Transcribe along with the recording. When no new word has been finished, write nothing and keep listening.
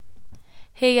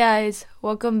Hey guys,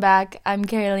 welcome back. I'm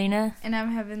Carolina. And I'm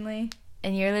Heavenly.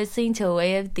 And you're listening to A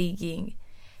Way of Thinking.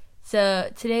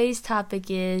 So today's topic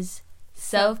is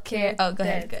self-care. Oh, go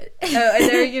ahead. Good. Oh, I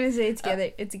thought we were going to say it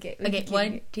together. It's okay. Okay,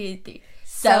 1, 2, 3.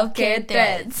 Self-care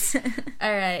threads.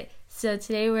 Alright, so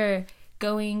today we're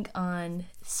going on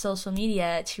social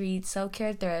media to read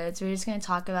self-care threads. We're just going to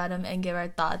talk about them and give our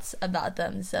thoughts about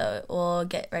them. So we'll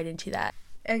get right into that.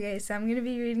 Okay, so I'm going to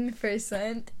be reading the first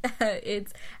one.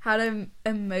 It's How to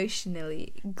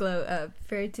Emotionally Glow Up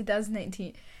for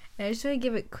 2019. And I just want to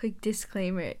give a quick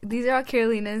disclaimer. These are all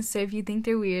Carolina's, so if you think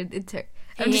they're weird, it's her.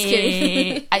 I'm just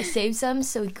kidding. I saved some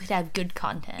so we could have good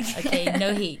content, okay?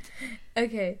 No hate.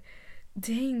 Okay.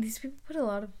 Dang, these people put a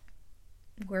lot of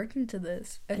work into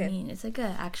this. Okay. I mean, it's like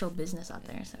an actual business out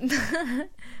there. So,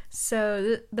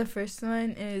 so the first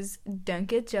one is don't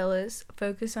get jealous.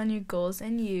 Focus on your goals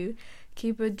and you.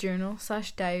 Keep a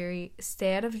journal/diary.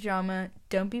 Stay out of drama.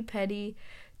 Don't be petty.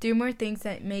 Do more things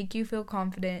that make you feel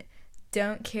confident.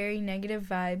 Don't carry negative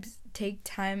vibes. Take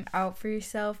time out for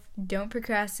yourself. Don't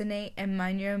procrastinate and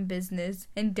mind your own business.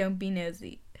 And don't be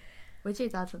nosy. what's your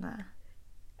thoughts on that?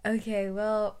 Okay,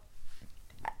 well,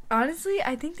 honestly,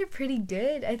 I think they're pretty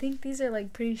good. I think these are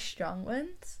like pretty strong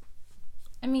ones.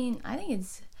 I mean, I think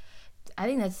it's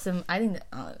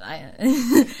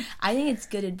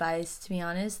good advice, to be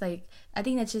honest. Like, I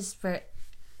think that's just for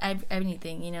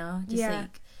anything, you know? Just yeah,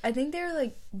 I think they're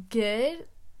like good,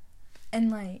 and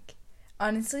like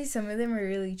honestly, some of them are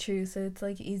really true. So it's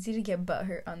like easy to get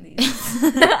butthurt on these.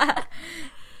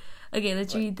 Okay,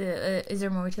 let's read the. Is there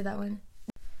more to that one?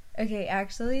 Okay,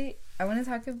 actually, I want to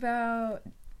talk about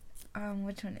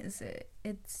which one is it?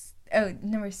 It's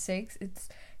number 6. It's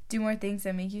do more things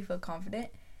that make you feel confident.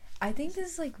 I think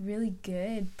this is like really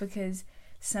good because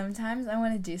sometimes I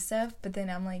want to do stuff, but then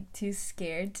I'm like too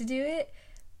scared to do it.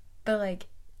 But like,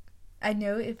 I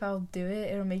know if I'll do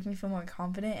it, it'll make me feel more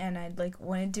confident, and I'd like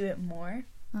want to do it more.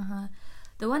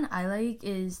 The one I like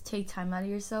is take time out of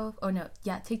yourself. Oh no,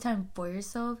 yeah, take time for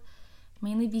yourself.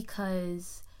 Mainly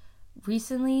because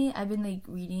recently I've been like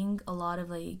reading a lot of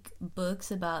like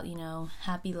books about, you know,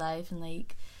 happy life and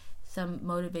like some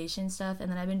motivation stuff,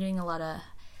 and then I've been doing a lot of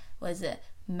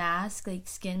mask, like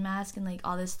skin mask and like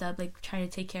all this stuff, like trying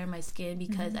to take care of my skin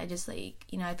because I just like,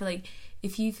 you know, I feel like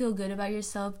if you feel good about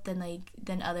yourself, then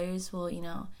others will, you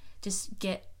know, just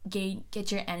get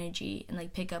your energy and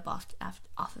like pick up off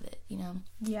of it, you know.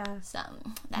 Yeah. So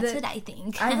that's what I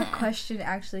think. I have a question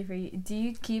actually for you. Do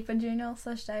you keep a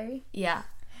journal/diary? Yeah.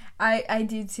 I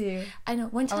do too. I know.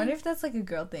 One time, I wonder if that's like a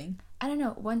girl thing. I don't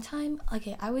know. One time,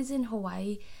 okay, I was in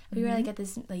Hawaii. We were like at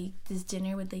this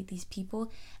dinner with like these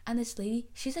people, and this lady,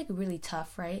 she's like really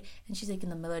tough, right? And she's like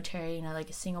in the military, you know, like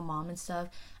a single mom and stuff.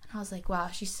 And I was like, wow,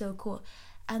 she's so cool.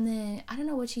 And then I don't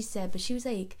know what she said, but she's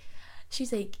like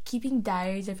keeping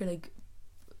diaries of her like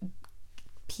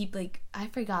people, like I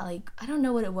forgot, like I don't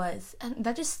know what it was, and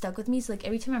that just stuck with me. So like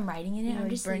every time I'm writing in it, I'm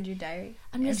just burned your diary.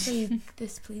 I'm just like,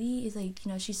 this lady is like,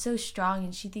 you know, she's so strong,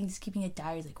 and she thinks keeping a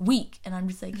diary is like weak, and I'm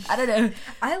just like, I don't know.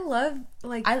 I love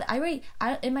like I write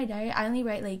in my diary. I only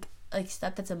write like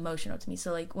stuff that's emotional to me.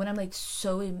 So like when I'm like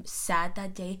so sad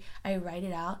that day, I write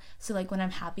it out. So like when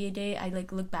I'm happy a day, I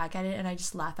like look back at it and I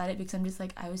just laugh at it because I'm just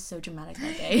like, I was so dramatic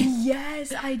that day.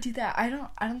 Yes, I do that. I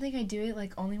don't think I do it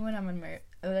like only when I'm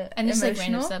and just like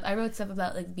random stuff. I wrote stuff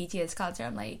about like BTS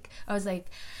concert. I was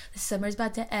like, the summer's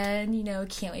about to end, you know,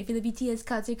 can't wait for the BTS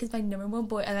concert because my number one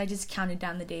boy, and I just counted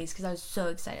down the days because I was so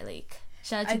excited. Like,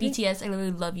 shout out to BTS. I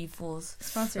literally love you fools.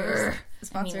 Sponsor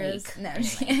us. No, I'm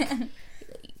just kidding.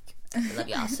 I love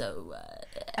y'all so.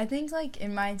 I think like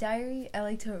in my diary, I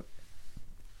like to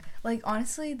like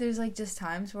honestly, there's like just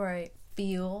times where I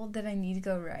feel that I need to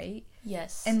go write.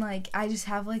 Yes. And like I just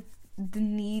have like the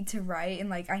need to write, and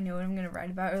like I know what I'm gonna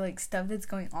write about, or like stuff that's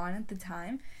going on at the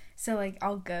time. So like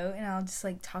I'll go and I'll just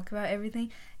like talk about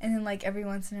everything, and then like every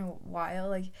once in a while,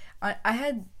 like I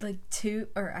had like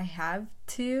I have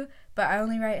two, but I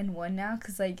only write in one now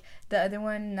because like the other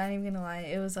one, not even gonna lie,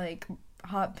 it was like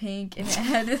hot pink and it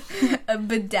had a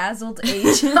bedazzled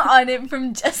H on it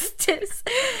from Justice.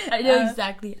 I know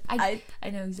exactly. I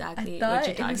know exactly what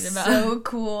you're talking about. So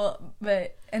cool,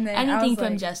 but and then anything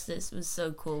from Justice was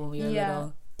so cool when we were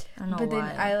little. I don't know but why.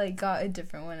 Then I like got a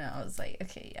different one, and I was like,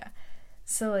 okay, yeah.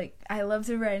 So like I love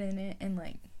to write in it, and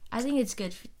like I think it's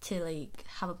good to like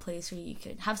have a place where you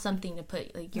could have something to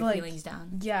put like your feelings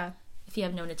down. Yeah. If you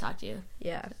have no one to talk to.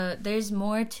 Yeah. There's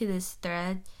more to this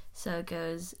thread, so it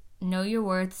goes. Know your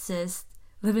worth, sis.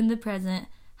 Live in the present.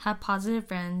 Have positive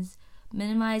friends.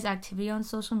 Minimize activity on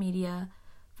social media.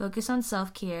 Focus on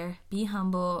self-care. Be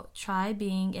humble. Try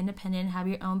being independent. Have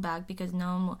your own back because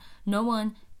no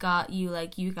one got you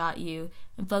like you got you,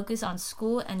 and focus on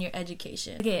school and your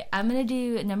education. Okay, I'm gonna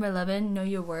do number 11, know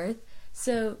your worth.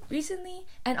 So recently,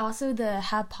 and also the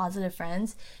have positive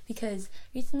friends, because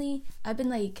recently I've been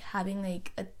like having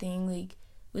like a thing like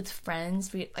with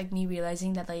friends, like me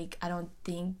realizing that like I don't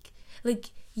think like,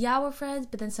 yeah, we're friends,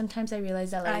 but then sometimes I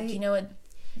realize that like, you know what,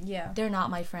 yeah, they're not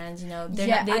my friends, you know. They're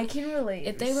yeah, not, I can relate.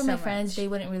 If they were my friends, they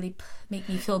wouldn't really make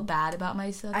me feel bad about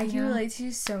myself. I can relate to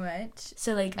you so much.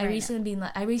 So like, right I recently been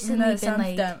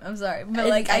like, dumb. I'm sorry, but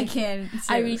like I can.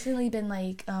 I recently been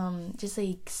like, just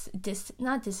like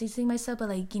not distancing myself, but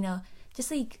like, you know,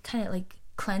 just like kind of like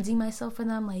cleansing myself from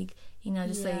them, like, you know,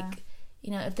 just like,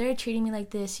 you know, if they're treating me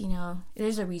like this, you know,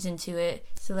 there's a reason to it.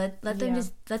 So let them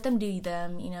just let them do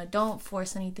them. You know, don't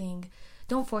force anything.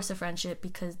 Don't force a friendship,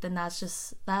 because then that's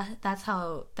just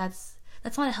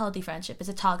that's not a healthy friendship. It's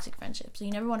a toxic friendship. So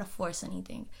you never want to force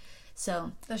anything.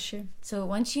 So that's true. So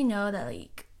once you know that,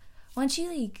 like, once you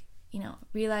like, you know,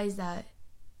 realize that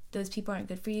those people aren't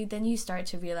good for you, then you start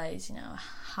to realize, you know,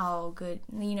 how good,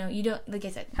 you know, you don't, like I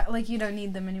said, like you don't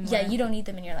need them anymore. Yeah, you don't need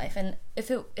them in your life. And if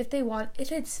you're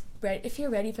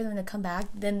ready for them to come back,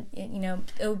 then, you know,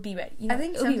 it'll be ready. You know, I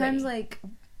think sometimes like,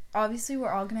 obviously we're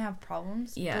all gonna have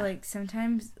problems, but like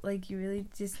sometimes like you really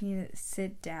just need to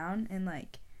sit down and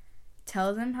like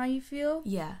tell them how you feel.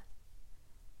 Yeah,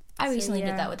 I recently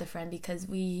did that with a friend, because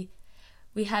we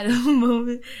had a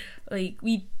moment, like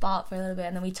we fought for a little bit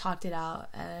and then we talked it out,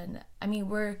 and I mean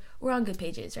we're on good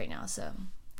pages right now. So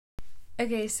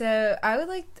okay, so I would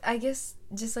like, I guess,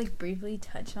 just like briefly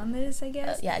touch on this, I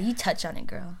guess. Yeah, you touch on it,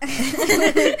 girl.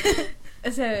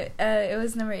 So it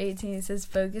was number 18. It says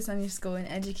focus on your school and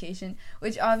education,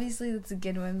 which obviously that's a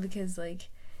good one, because like,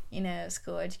 you know,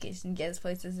 school education gets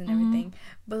places and everything,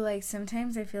 but like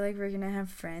sometimes I feel like we're gonna have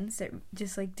friends that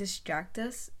just like distract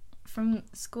us from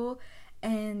school,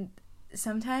 and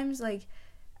sometimes like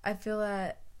I feel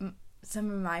that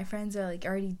some of my friends are like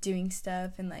already doing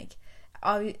stuff, and like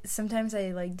sometimes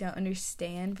I like don't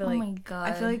understand, but like, oh my God,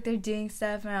 I feel like they're doing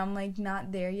stuff and I'm like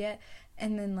not there yet,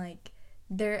 and then like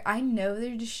I know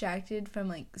they're distracted from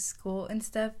like school and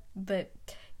stuff, but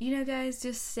you know, guys,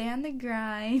 just stay on the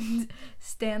grind,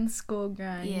 stay on the school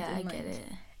grind. Yeah, and, I get it.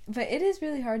 But it is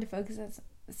really hard to focus on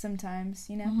sometimes,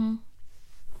 you know?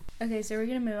 Okay, so we're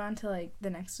gonna move on to like the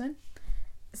next one.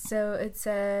 So it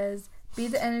says, be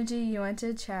the energy you want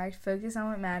to attract, focus on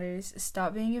what matters,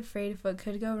 stop being afraid of what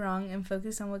could go wrong, and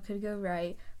focus on what could go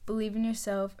right. Believe in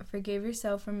yourself, forgive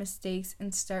yourself for mistakes,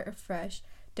 and start afresh.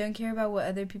 Don't care about what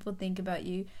other people think about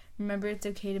you. Remember, it's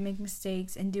okay to make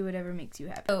mistakes, and do whatever makes you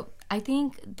happy. So I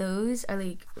think those are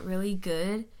like really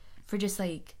good for just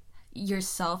like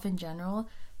yourself in general,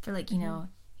 for like, you know,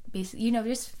 basically, you know,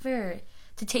 just for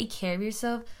to take care of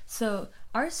yourself. So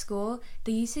our school,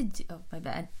 they used to do, oh my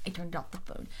bad, I turned off the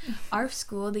phone. Our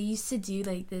school, they used to do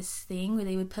like this thing where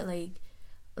they would put like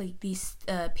these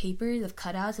papers of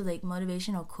cutouts of like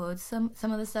motivational quotes, some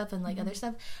of the stuff, and like other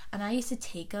stuff, and I used to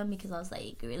take them because I was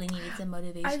like really needed some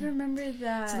motivation. I remember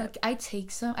that. So like I took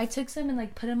some and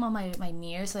like put them on my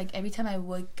mirror, so like every time I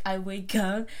wake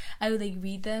up, I would like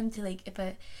read them to like, if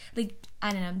I like,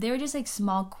 I don't know, they were just like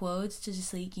small quotes to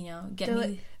just like, you know, get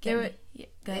me. Yeah,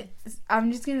 go ahead.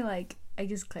 I'm just gonna like, I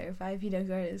guess, clarify if you don't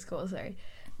go to school, sorry,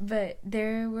 but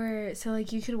there were, so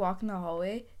like you could walk in the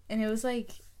hallway, and it was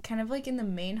like kind of like in the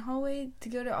main hallway to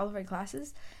go to all of our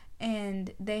classes,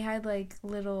 and they had like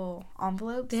little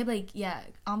envelopes. They had like,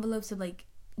 envelopes of like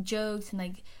jokes and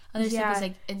like other stuff was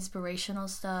like inspirational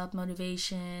stuff,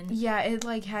 motivation. Yeah, it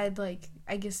like had like,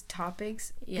 I guess,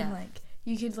 topics. Yeah. And like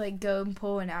you could like go and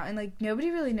pull one out, and like nobody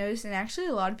really noticed, and actually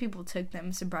a lot of people took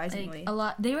them, surprisingly. Like, a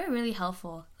lot. They were really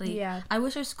helpful. Like, yeah. I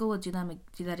wish our school would do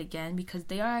that again, because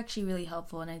they are actually really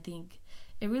helpful, and I think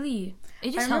it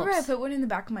just helps. I remember I put one in the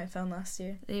back of my phone last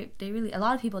year. They really, a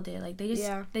lot of people did. Like they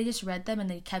just read them and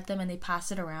they kept them and they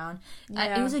passed it around.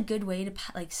 Yeah. It was a good way to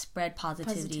like spread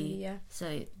positivity. Yeah.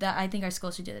 So that, I think our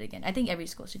school should do that again. I think every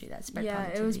school should do that. Spread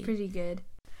positivity. Yeah, it was pretty good.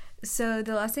 So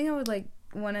the last thing I would like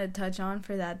want to touch on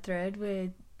for that thread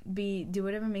would be do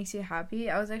whatever makes you happy.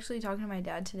 I was actually talking to my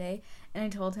dad today, and I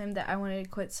told him that I wanted to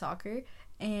quit soccer,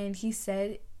 and he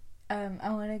said, I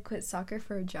want to quit soccer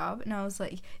for a job, and I was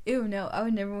like, ew, no, I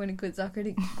would never want to quit soccer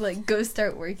to like go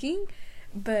start working,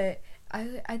 but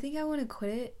I think I want to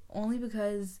quit it only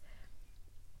because,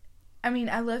 I mean,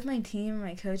 I love my team and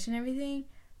my coach and everything,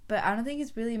 but I don't think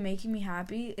it's really making me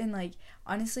happy, and like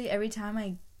honestly, every time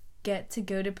I get to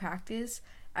go to practice,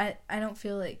 I don't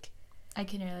feel like I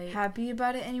can really happy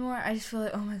about it anymore. I just feel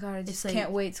like, oh my god, I just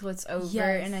can't wait till it's over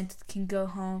and I can go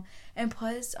home. And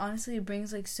plus, honestly, it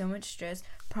brings like so much stress.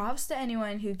 Props to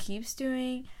anyone who keeps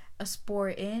doing a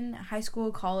sport in high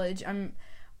school, college.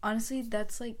 honestly,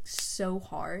 that's like so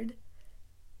hard.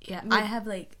 Yeah,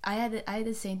 Like- I had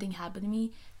the same thing happen to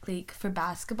me. Like for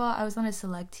basketball, I was on a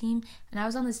select team, and I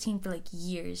was on this team for like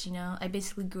years. You know, I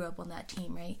basically grew up on that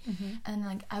team, right? And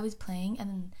like I was playing, and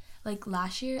then like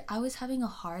last year, I was having a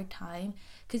hard time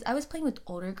because I was playing with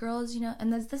older girls, you know,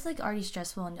 and that's like already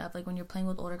stressful enough. Like when you're playing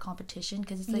with older competition,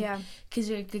 because it's like because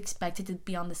you're expected to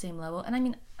be on the same level, and I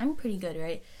mean I'm pretty good,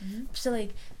 right? So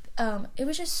like. It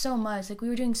was just so much. Like we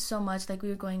were doing so much. Like we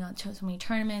were going on to so many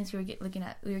tournaments. We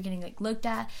were getting like looked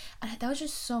at, and that was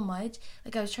just so much.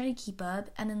 Like I was trying to keep up,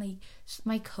 and then like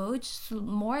my coach. The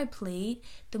more I played,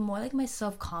 the more like my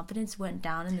self-confidence went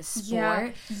down in the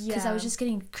sport. Because I was just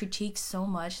getting critiqued so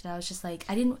much that I was just like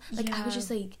I didn't like. I was just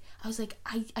like I was like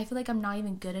I feel like I'm not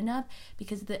even good enough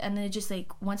because and then it just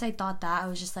like once I thought that I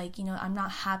was just like, you know, I'm not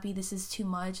happy. This is too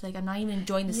much. Like I'm not even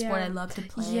enjoying the sport I love to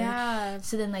play.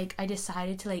 So then like I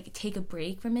decided to like take a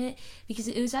break from it because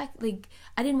it was like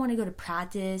I didn't want to go to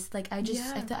practice. Like I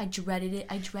thought I dreaded it.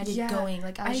 I dreaded going.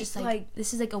 Like I was just like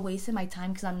this is like a waste of my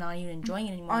time because I'm not even enjoying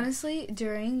it anymore. Honestly,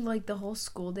 during like the whole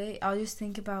school day, I'll just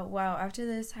think about, wow, after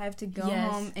this I have to go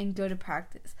home and go to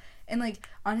practice. And like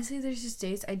honestly, there's just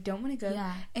days I don't want to go.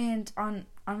 And on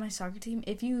my soccer team,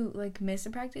 if you like miss a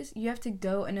practice, you have to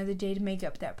go another day to make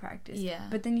up that practice.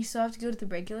 But then you still have to go to the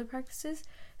regular practices.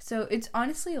 So it's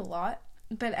honestly a lot.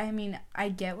 But I mean, I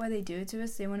get why they do it to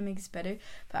us. They want to make us better.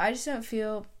 But I just don't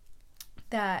feel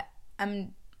that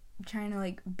I'm trying to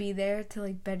like be there to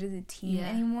like better the team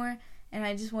anymore. And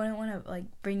I just wouldn't want to like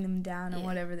bring them down on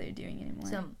whatever they're doing anymore.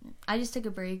 So I just took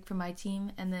a break from my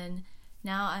team, and then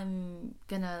now I'm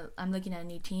looking at a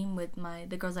new team with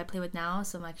the girls I play with now.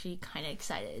 So I'm actually kind of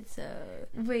excited. So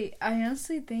wait, I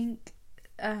honestly think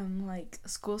like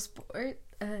school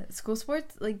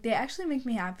sports, like they actually make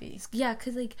me happy. Yeah,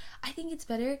 because like I think it's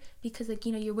better because like,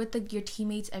 you know, you're with your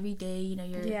teammates every day, you know,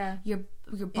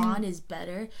 your bond is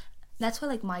better. That's why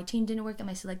like my team didn't work at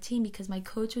my select team because my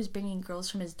coach was bringing girls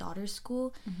from his daughter's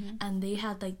school and they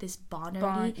had like this bond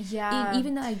already.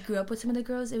 Even though I grew up with some of the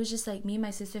girls, it was just like me and my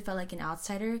sister felt like an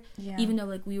outsider. Even though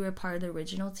like we were part of the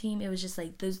original team, it was just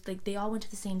like those, like they all went to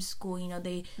the same school, you know,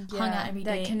 they hung out every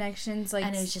day. That connection's like,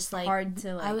 and it was just like hard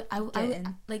to like get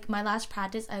in. Like my last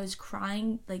practice, I was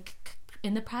crying like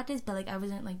in the practice, but like I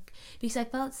wasn't like, because I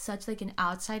felt such like an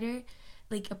outsider,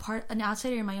 like an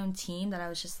outsider in my own team, that I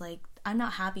was just like, I'm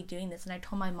not happy doing this. And I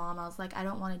told my mom, I was like, I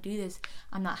don't want to do this.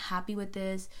 I'm not happy with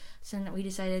this. So then we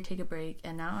decided to take a break,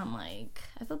 and now I'm like,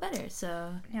 I feel better.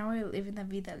 So now we're living la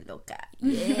vida loca.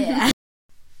 Yeah.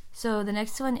 So the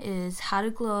next one is how to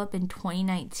glow up in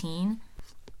 2019.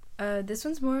 This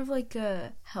one's more of like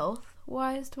a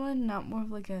health-wise one, not more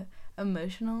of like a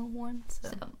emotional one. So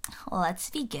let's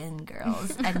begin,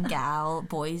 girls and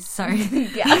boys. Sorry.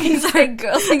 Sorry,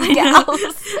 girls and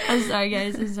gals. I'm sorry,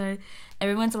 guys. I'm sorry.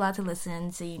 Everyone's allowed to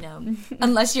listen, so you know.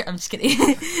 Unless you're... I'm just kidding.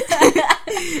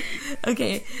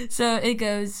 Okay, so it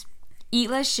goes...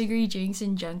 Eat less sugary drinks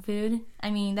and junk food.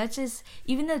 I mean, that's just...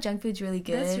 Even though junk food's really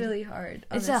good... That's really hard,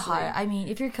 honestly. It's hard. I mean,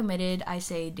 if you're committed, I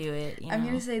say do it, you know? I'm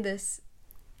going to say this.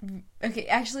 Okay,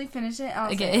 actually finish it.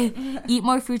 Eat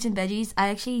more fruits and veggies. I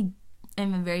actually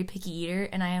am a very picky eater,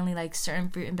 and I only like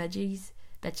certain fruit and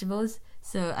vegetables.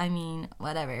 So, I mean,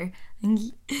 whatever.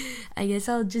 I guess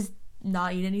I'll just...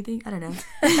 not eat anything. I don't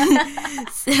know.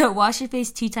 So wash your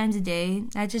face 2 times a day.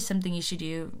 That's just something you should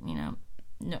do, you know.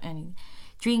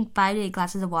 Drink 5 to 8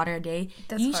 glasses of water a day.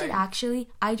 Should actually...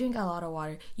 I drink a lot of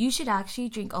water. You should actually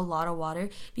drink a lot of water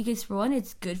because for one,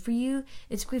 it's good for you.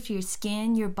 It's good for your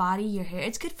skin, your body, your hair.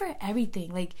 It's good for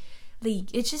everything. Like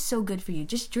it's just so good for you.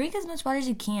 Just drink as much water as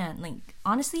you can. Like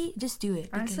honestly, just do it.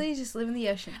 Honestly, just live in the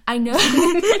ocean. I know.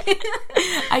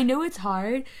 I know it's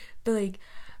hard, but like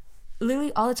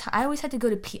literally all the time. I always had to go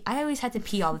to pee. I always had to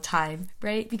pee all the time,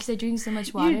 right? Because I drink so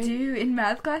much water. You do. In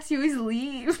math class, you always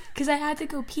leave. Because I had to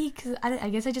go pee. Because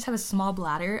I guess I just have a small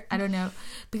bladder. I don't know.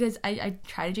 Because I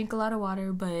try to drink a lot of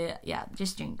water. But yeah,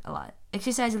 just drink a lot.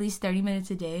 Exercise at least 30 minutes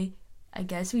a day. I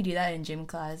guess we do that in gym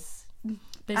class.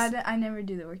 But I never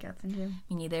do the workouts in gym.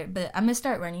 Me neither. But I'm going to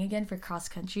start running again for cross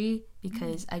country.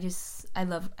 Because I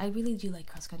really do like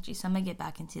cross country. So I'm going to get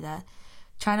back into that.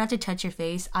 Try not to touch your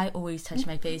face. I always touch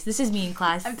my face. This is me in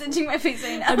class. I'm touching my face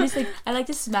right now. I'm just like, I like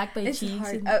to smack my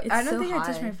cheeks. Hard. I don't think I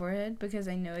touch my forehead because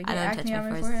I know I get acne on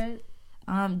my forehead.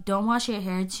 Don't wash your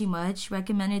hair too much.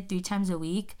 Recommended 3 times a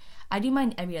week. I do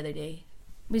mine every other day,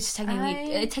 which is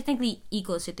technically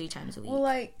equals to 3 times a week. Well,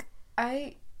 like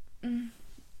I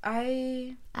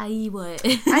what?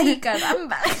 I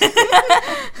caramba.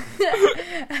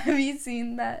 Have you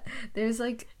seen that? There was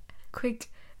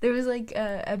like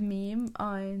a meme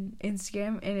on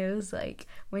Instagram, and it was like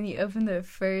when you open the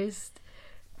first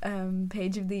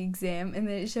page of the exam, and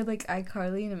then it showed like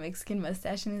iCarly and a Mexican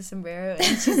mustache and a sombrero,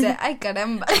 and she said, "Ay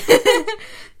caramba."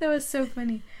 That was so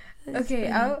funny. That's Okay,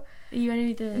 funny. You want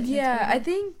me to? yeah, I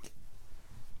think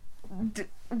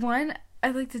one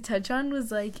I'd like to touch on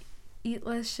was like eat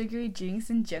less sugary drinks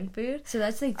and junk food. So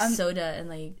that's like soda and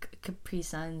like Capri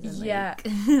Suns and Yeah.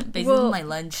 like basically my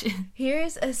lunch.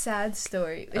 Here's a sad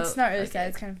story. It's not really sad.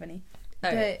 It's kind of funny.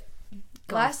 All right.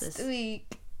 But last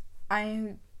week,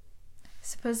 I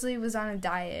supposedly was on a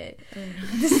diet.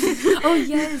 Oh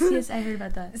yes, I heard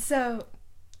about that. So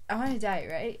I'm on a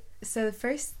diet, right? So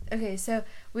so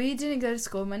we didn't go to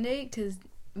school Monday because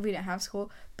we didn't have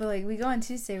school, but like we go on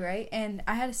Tuesday, right? And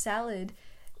I had a salad,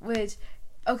 which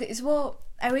I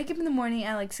wake up in the morning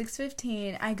at like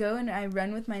 6:15. I go and I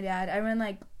run with my dad. I run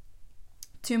like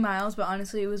 2 miles, but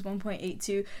honestly it was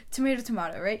 1.82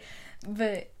 tomato, right?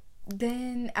 But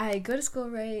then I go to school,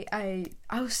 right? I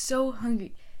was so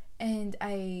hungry, and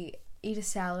I eat a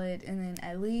salad, and then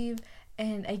I leave,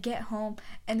 and I get home,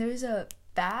 and there's a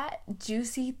fat,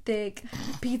 juicy, thick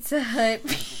Pizza Hut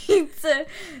pizza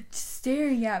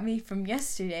staring at me from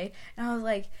yesterday, and I was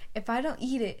like, if I don't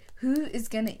eat it, who is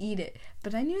gonna eat it?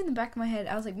 But I knew in the back of my head,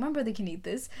 I was like, my brother can eat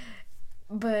this.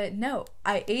 But no,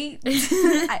 I ate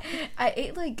I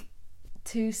ate like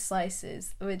 2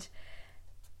 slices, which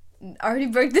already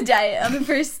broke the diet on the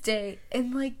first day.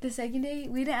 And like the second day,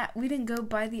 we didn't go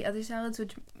buy the other salads,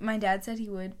 which my dad said he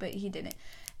would, but he didn't.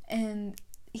 And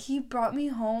he brought me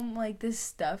home like this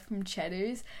stuff from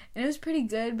Cheddar's, and it was pretty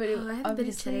good, but I haven't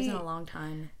been to Cheddar's in a long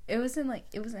time. It wasn't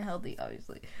healthy,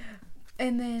 obviously.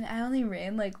 And then I only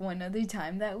ran like one other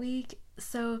time that week,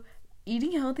 so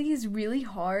eating healthy is really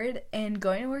hard, and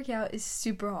going to work out is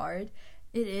super hard.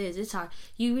 It is. It's hard.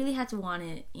 You really have to want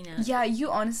it, you know. Yeah, you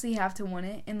honestly have to want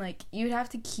it, and like you'd have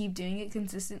to keep doing it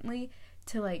consistently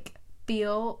to like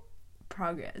feel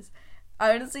progress.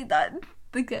 I honestly thought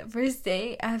like that first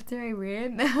day after I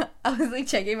ran, I was like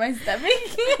checking my stomach.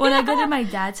 When I go to my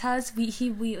dad's house, we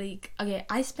like, okay,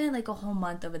 I spent like a whole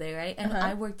month over there, right? And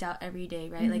I worked out every day,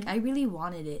 right? Like I really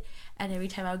wanted it, and every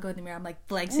time I would go in the mirror, I'm like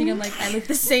flexing. I'm like, I look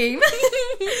the same.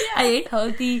 I ate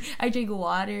healthy. I drink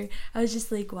water. I was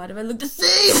just like, why do I look the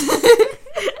same?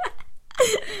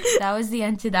 That was the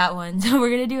end to that one. So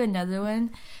we're gonna do another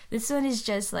one. This one is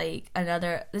just like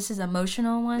this is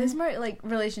emotional one. This is more like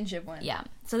relationship one. Yeah.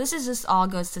 So this is just all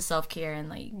goes to self-care and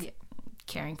like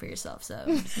caring for yourself. So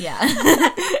yeah.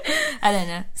 I don't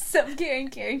know. Self-care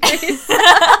and caring for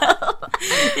yourself.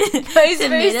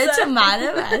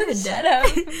 Tomato. Shut up.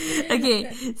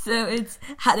 Okay, so it's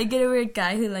how to get over a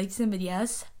guy who likes somebody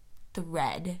else.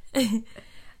 Thread.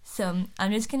 So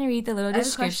I'm just gonna read the little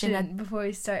description. I have a question before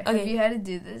we start. Okay. Have you had to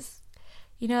do this?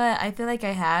 You know what? I feel like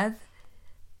I have.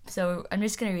 So I'm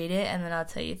just gonna read it and then I'll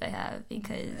tell you if I have,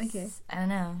 because I don't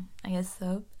know. I guess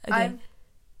so. Okay.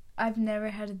 I've never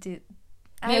had to do.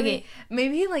 Maybe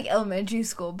in like elementary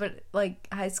school, but like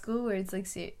high school where it's like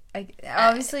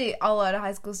obviously a lot of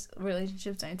high school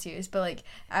relationships aren't serious, but like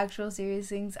actual serious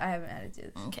things, I haven't had to do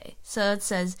this. Okay, so it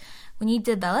says, when you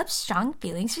develop strong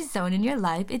feelings for someone in your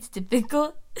life, it's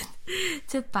difficult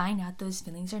to find out those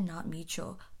feelings are not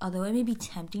mutual. Although it may be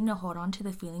tempting to hold on to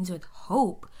the feelings with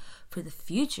hope for the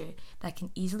future, that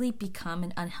can easily become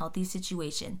an unhealthy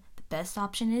situation. The best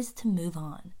option is to move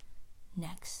on.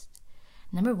 Next.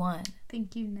 Number 1.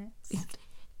 Thank you, next.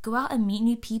 Go out and meet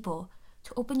new people.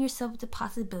 To open yourself to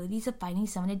possibilities of finding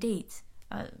someone to date.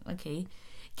 Okay.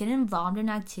 Get involved in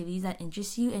activities that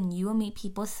interest you, and you will meet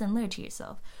people similar to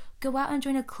yourself. Go out and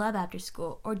join a club after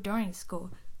school or during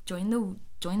school. Join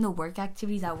the work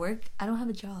activities at work. I don't have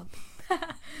a job.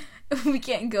 We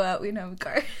can't go out. We don't have a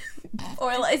car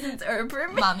or a license or a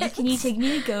permit. Mommy, can you take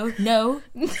me to go? No.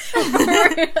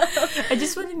 I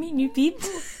just want to meet new people.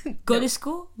 Go to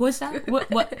school? What's that?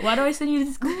 What? Why do I send you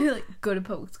to school? Like, go to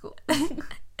public school.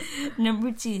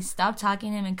 Number 2, stop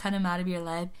talking to him and cut him out of your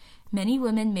life. Many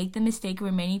women make the mistake of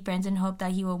remaining friends and hope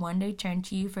that he will one day turn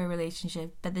to you for a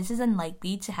relationship, but this is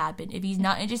unlikely to happen. If he's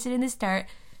not interested in the start,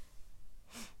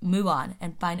 move on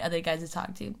and find other guys to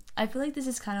talk to. I feel like this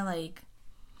is kind of like,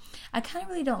 I kind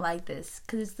of really don't like this,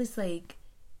 because it's just like,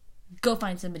 go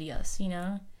find somebody else, you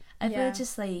know? I feel it's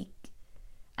just like,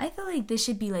 I feel like this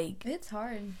should be like, it's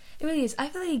hard. It really is. I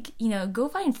feel like, you know, go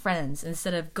find friends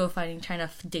instead of trying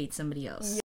to date somebody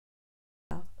else.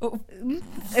 Oh.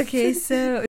 Okay,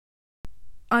 so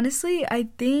honestly, I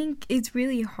think it's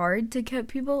really hard to cut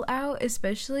people out,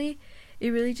 especially. It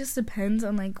really just depends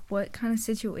on like what kind of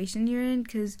situation you're in,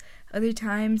 because other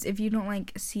times if you don't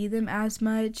like see them as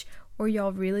much, or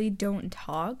y'all really don't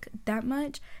talk that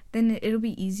much, then it'll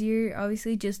be easier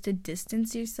obviously just to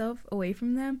distance yourself away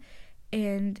from them.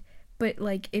 but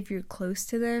like if you're close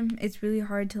to them, it's really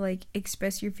hard to like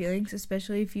express your feelings,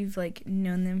 especially if you've like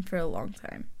known them for a long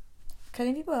time.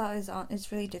 Cutting people out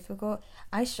is really difficult.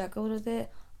 I struggled with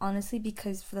it, honestly,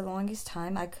 because for the longest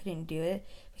time I couldn't do it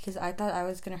because I thought I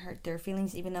was gonna hurt their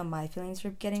feelings even though my feelings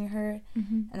were getting hurt,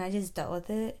 and I just dealt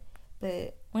with it.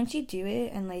 But once you do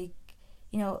it and like,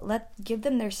 you know, give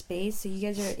them their space so you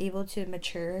guys are able to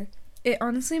mature. It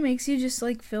honestly makes you just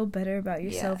like feel better about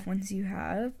yourself once you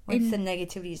have. Once the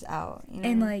negativity's out, you know?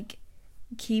 And like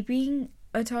keeping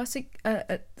a toxic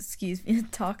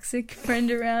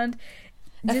friend around.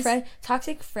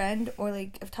 Toxic friend or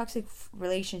like a toxic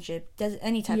relationship, does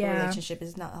any type of relationship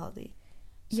is not healthy.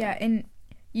 So. Yeah, and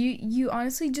you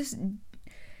honestly just,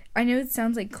 I know it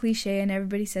sounds like cliche and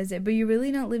everybody says it, but you're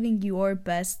really not living your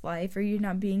best life, or you're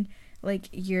not being like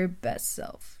your best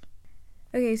self.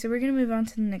 Okay, so we're gonna move on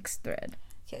to the next thread.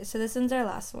 Okay, so this one's our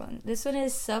last one. This one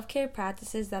is self-care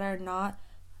practices that are not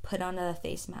put on a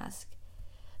face mask.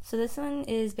 So this one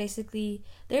is basically,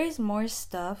 there is more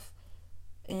stuff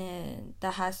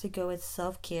that has to go with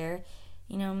self-care,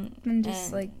 you know, and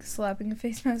just like slapping a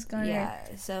face mask on.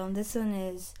 So this one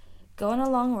is go on a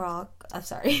long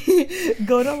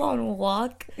go on a long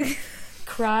walk,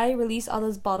 cry, release all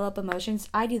those bottled up emotions.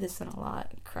 I do this one a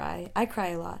lot. I cry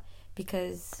a lot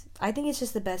because I think it's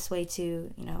just the best way to,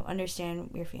 you know,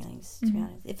 understand your feelings, to be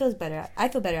honest. It feels better. I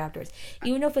feel better afterwards,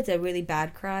 even though if it's a really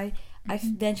bad cry. I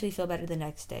eventually feel better the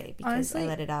next day because honestly, I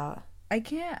let it out.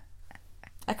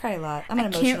 I cry a lot. I'm an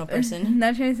emotional person. I'm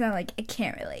not trying to sound like I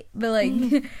can't relate, but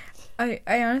like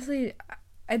I honestly,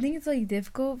 I think it's like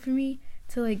difficult for me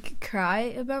to like cry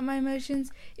about my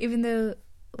emotions, even though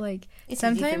like it's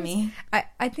sometimes easy for me.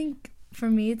 I think for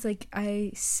me it's like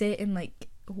I sit and like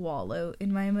wallow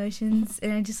in my emotions,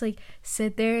 and I just like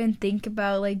sit there and think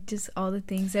about like just all the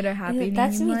things that are happening.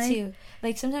 That's in me life. Too.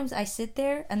 Like sometimes I sit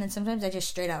there and then sometimes I just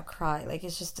straight out cry. Like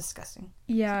it's just disgusting.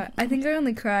 Yeah, I think I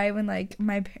only cry when like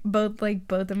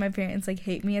both of my parents like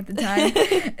hate me at the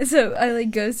time. So I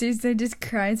like go upstairs and I just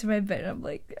cry into my bed and I'm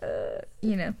like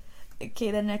you know.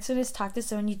 Okay, the next one is talk to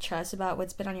someone you trust about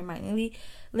what's been on your mind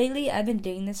lately. I've been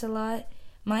doing this a lot.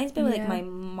 Mine's been with like my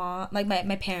mom, like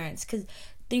my parents, because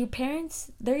your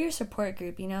parents, they're your support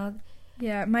group, you know?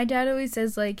 Yeah, my dad always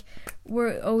says, like,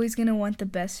 we're always going to want the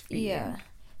best for you. Yeah.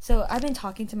 So I've been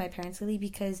talking to my parents lately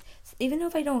because even though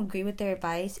if I don't agree with their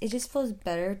advice, it just feels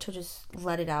better to just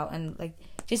let it out and, like,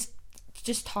 just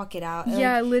talk it out.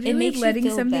 Yeah, like, literally letting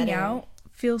something out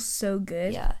feels so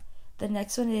good. Yeah. The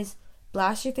next one is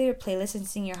blast your favorite playlist and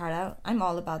sing your heart out. I'm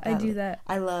all about that. I do that.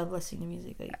 I love listening to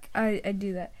music. Like I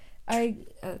do that. Go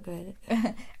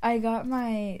ahead. I got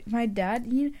my dad.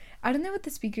 I don't know what the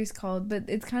speaker's called, but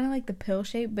it's kind of like the pill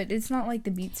shape, but it's not like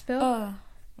the Beats pill. Oh,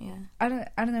 yeah. I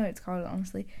don't know what it's called,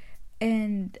 honestly.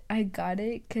 And I got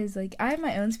it because like I have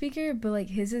my own speaker, but like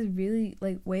his is really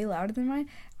like way louder than mine.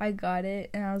 I got it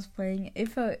and I was playing it.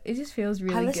 It just feels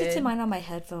really good. I listen to mine on my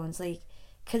headphones, like,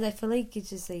 because I feel like it's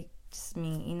just like just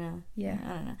me, you know. Yeah.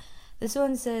 I don't know.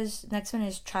 Next one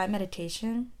is try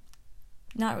meditation.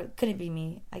 Couldn't be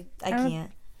me. I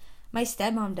can't. My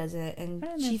stepmom does it, and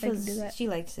she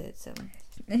likes it. So.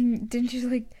 And didn't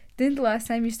the last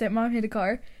time your stepmom hit a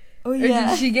car? Oh yeah. Or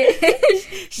did she get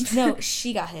hit? No,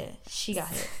 she got hit.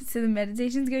 So the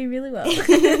meditation's going really well.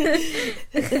 The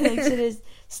next one is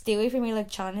stay away from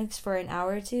electronics for an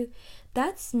hour or two.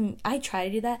 I try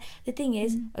to do that. The thing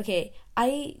is, okay,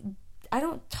 I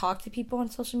don't talk to people on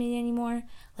social media anymore.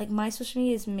 Like, my social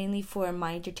media is mainly for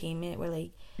my entertainment, where,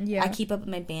 like, I keep up with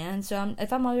my band. So,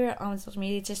 if I'm over on social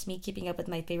media, it's just me keeping up with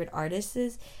my favorite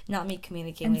artists, not me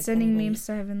communicating and sending memes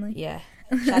to Heavenly. Yeah.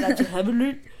 Shout out to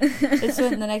Heavenly.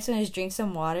 The next one is drink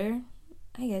some water.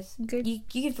 I guess. Good. You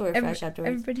can feel refreshed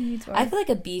afterwards. Everybody needs water. I feel like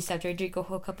a beast after I drink a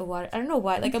whole cup of water. I don't know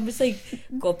why. Like, I'm just, like,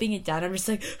 gulping it down. I'm just,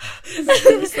 like...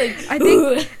 I'm just, like...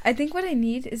 I think what I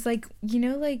need is, like, you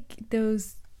know, like,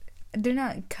 those... They're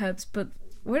not cups, but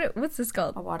what's this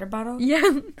called? A water bottle?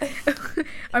 Yeah.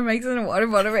 Our mic's in a water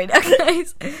bottle right now,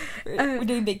 guys. We're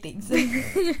doing big things.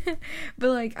 But,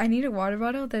 like, I need a water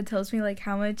bottle that tells me, like,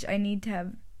 how much I need to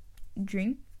have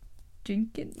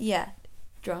drinking. Yeah.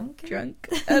 Drunk. Drunk.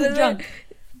 How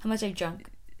much I've drunk.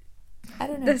 I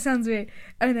don't know. That sounds weird.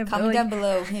 I don't know. Comment down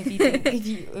below if you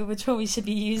think which one we should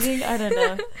be using. I don't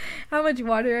know. How much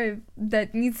water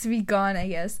that needs to be gone, I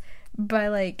guess, by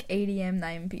like 8 a.m.,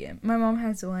 9 p.m. My mom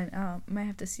has one. Might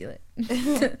have to steal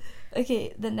it.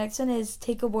 Okay, the next one is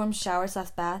take a warm shower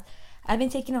 / bath. I've been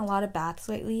taking a lot of baths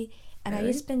lately, and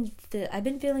really? I've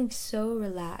been feeling so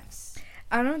relaxed.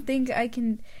 I don't think I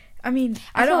can. I mean,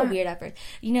 I felt weird at first.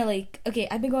 You know, like, okay,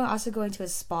 I've been going to a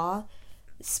spa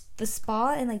the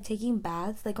spa and like taking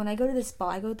baths. Like when I go to the spa,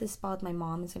 I go to the spa with my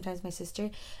mom and sometimes my sister,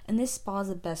 and this spa is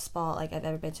the best spa like I've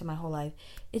ever been to in my whole life.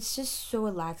 It's just so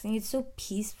relaxing. It's so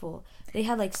peaceful. They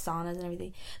have like saunas and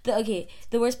everything.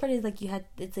 The worst part is like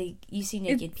it's like you see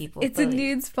naked people. It's a like,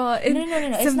 nude spa.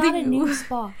 No. It's not a nude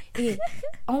spa.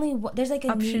 There's like a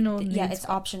optional nude. nude Yeah, it's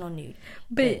spa. optional nude.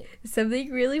 But something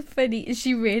really funny is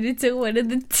she ran into one of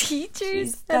the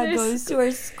teachers that goes to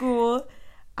our school.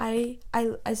 I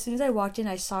as soon as I walked in,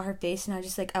 I saw her face and I was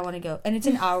just like, I want to go. And it's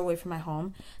an hour away from my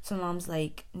home, so my mom's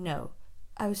like, no.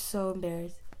 I was so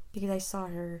embarrassed because I saw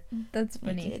her. That's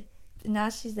funny. Naked. Now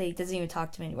she's like doesn't even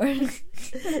talk to me anymore.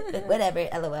 But whatever,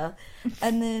 lol.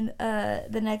 And then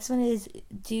the next one is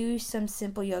do some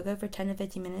simple yoga for 10 to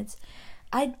 15 minutes.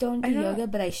 I don't do yoga,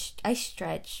 but I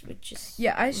stretch, which is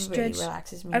I stretch. Really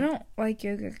relaxes me. I don't like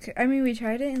yoga. I mean, we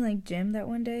tried it in like gym that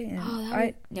one day,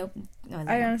 and nope. No,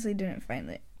 I honestly didn't find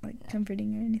it like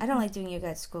comforting or anything. I don't like doing yoga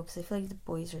at school because I feel like the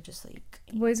boys are just like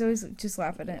boys always just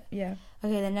laugh at it. Yeah.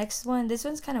 Okay, the next one. This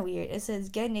one's kind of weird. It says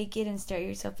get naked and stare at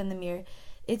yourself in the mirror.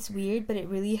 It's weird, but it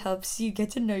really helps you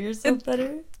get to know yourself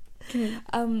better.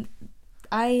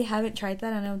 I haven't tried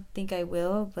that. I don't think I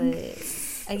will, but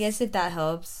I guess if that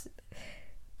helps.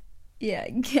 Yeah,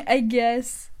 I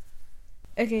guess.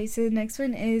 Okay, so the next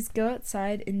one is go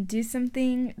outside and do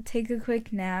something, take a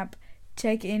quick nap,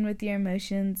 check in with your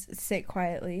emotions, sit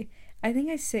quietly. I think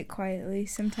I sit quietly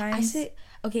sometimes.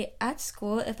 At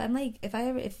school, if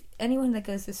anyone that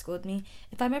goes to school with me,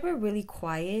 if I'm ever really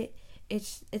quiet,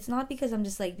 it's not because I'm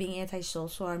just like being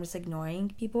antisocial or I'm just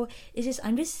ignoring people. It's just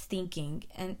I'm just thinking,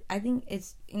 and I think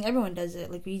everyone does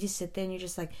it. Like, you just sit there and you're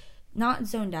just like not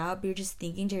zoned out, but you're just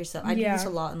thinking to yourself. I do this a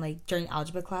lot in like during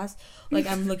algebra class. Like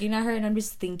I'm looking at her and I'm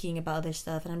just thinking about other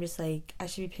stuff, and I'm just like I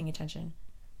should be paying attention,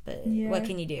 but what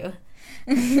can you do?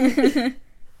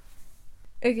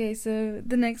 Okay, so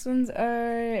the next ones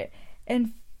are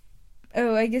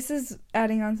I guess this is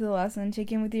adding on to the last one.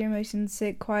 Check in with your emotions,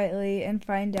 sit quietly, and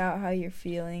find out how you're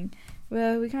feeling.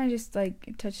 Well, we kind of just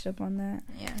like touched up on that.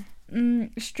 Yeah.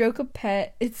 Stroke a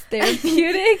pet. It's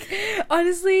therapeutic.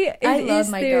 Honestly, I love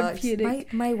my therapeutic.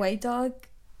 Dog. My white dog,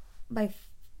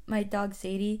 my dog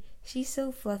Sadie. She's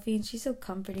so fluffy and she's so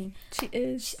comforting. She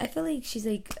is. I feel like she's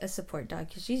like a support dog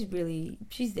because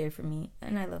she's there for me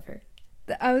and I love her.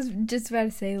 I was just about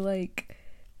to say like.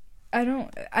 I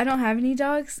don't have any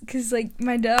dogs because like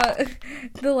my dog,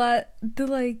 the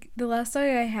last dog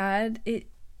I had, it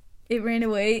ran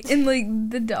away, and like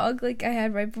the dog like I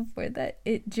had right before that,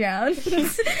 it drowned.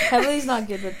 Emily's not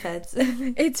good with pets.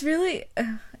 It's really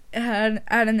I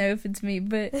don't know if it's me,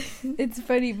 but it's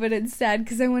funny, but it's sad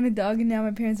because I want a dog and now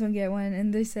my parents won't get one,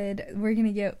 and they said they're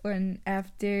gonna get one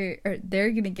after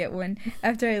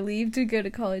I leave to go to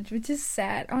college, which is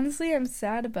sad. Honestly, I'm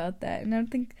sad about that, and I don't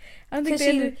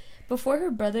think before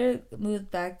her brother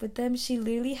moved back with them, she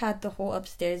literally had the whole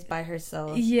upstairs by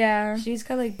herself. Yeah. She was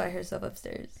kind of like by herself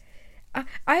upstairs.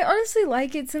 I honestly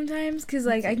like it sometimes because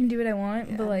like I can do what I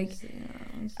want, but like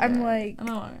I'm like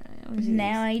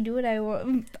now I do what I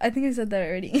want. I think I said that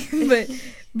already, but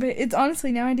it's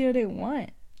honestly now I do what I want.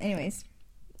 Anyways,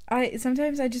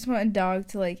 sometimes I just want a dog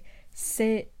to like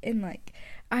sit and like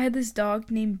I had this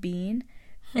dog named Bean,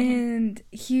 and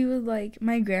he would like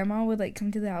my grandma would like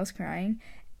come to the house crying.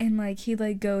 And, like, he'd,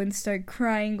 like, go and start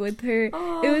crying with her.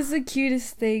 Aww. It was the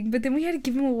cutest thing. But then we had to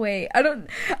give him away.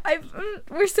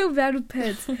 We're so bad with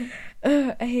pets.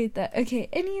 I hate that. Okay,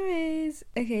 anyways.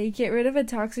 Okay, get rid of a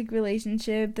toxic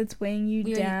relationship that's weighing you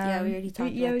down. We already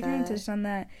talked about that. Yeah, we kind of touched on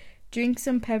that. Drink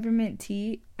some peppermint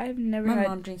tea. I've never My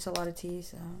mom drinks a lot of tea,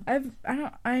 so.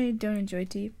 I don't enjoy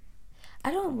tea.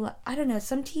 I don't know.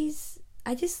 Some teas,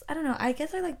 I don't know. I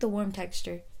guess I like the warm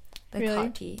texture. Like really?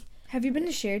 Hot tea. Have you been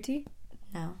to Share Tea?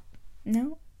 No.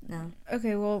 No? No.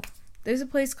 Okay, well, there's a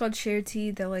place called Share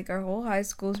Tea that, like, our whole high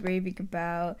school's raving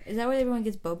about. Is that where everyone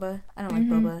gets boba? I don't like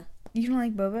boba. You don't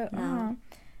like boba? No.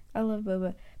 I love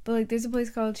boba. But, like, there's a place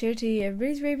called Share Tea.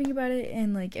 Everybody's raving about it,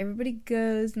 and, like, everybody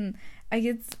goes, and I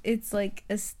guess it's like,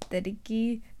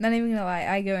 aesthetic-y. Not even gonna lie,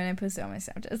 I go and I post it on my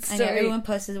Snapchat. I know, everyone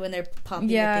posts it when they're popping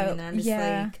the thing, and I'm just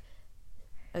like...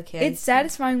 Okay. It's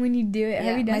satisfying when you do it. Yeah,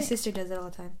 Have you done my it? sister does it all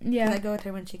the time. Yeah. I go with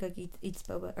her when she eats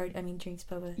boba, drinks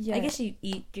boba. Yeah. I guess you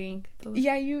drink boba.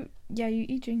 Yeah, you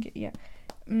eat, drink it, yeah.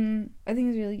 I think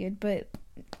it's really good, but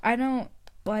I don't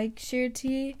like Share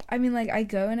Tea. I mean, like, I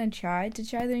go and I try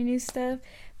their new stuff,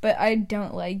 but I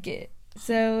don't like it.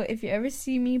 So, if you ever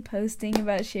see me posting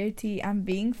about Share Tea, I'm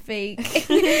being fake,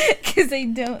 because I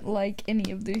don't like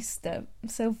any of their stuff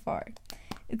so far.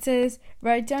 It says,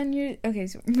 write down your... Okay,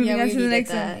 so moving on to the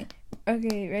next one.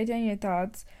 Okay, write down your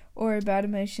thoughts. or bad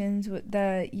emotions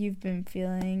that you've been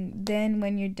feeling. Then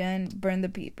when you're done, burn the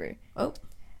paper. Oh.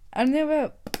 I don't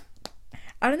know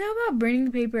about burning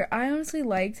the paper. I honestly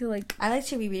like to I like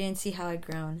to reread it and see how I've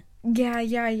grown. Yeah.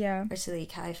 Or so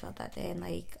like how I felt that day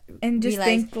and just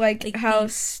realize, think how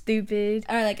stupid.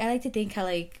 Or I like to think how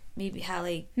maybe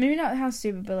not how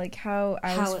stupid, but how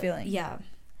I was feeling. Yeah.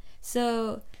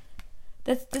 So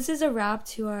this is a wrap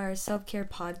to our self-care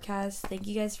podcast. Thank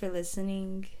you guys for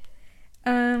listening.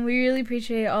 We really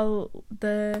appreciate all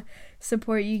the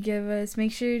support you give us.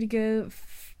 Make sure to go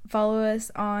follow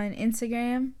us on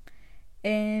Instagram,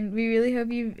 and we really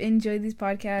hope you enjoyed this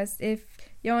podcast. If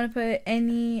y'all want to put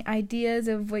any ideas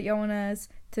of what y'all want us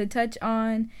to touch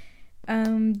on,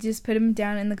 just put them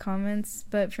down in the comments.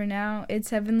 But for now, it's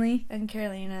Heavenly and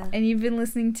Carolina, and you've been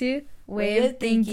listening to Way of Thinking.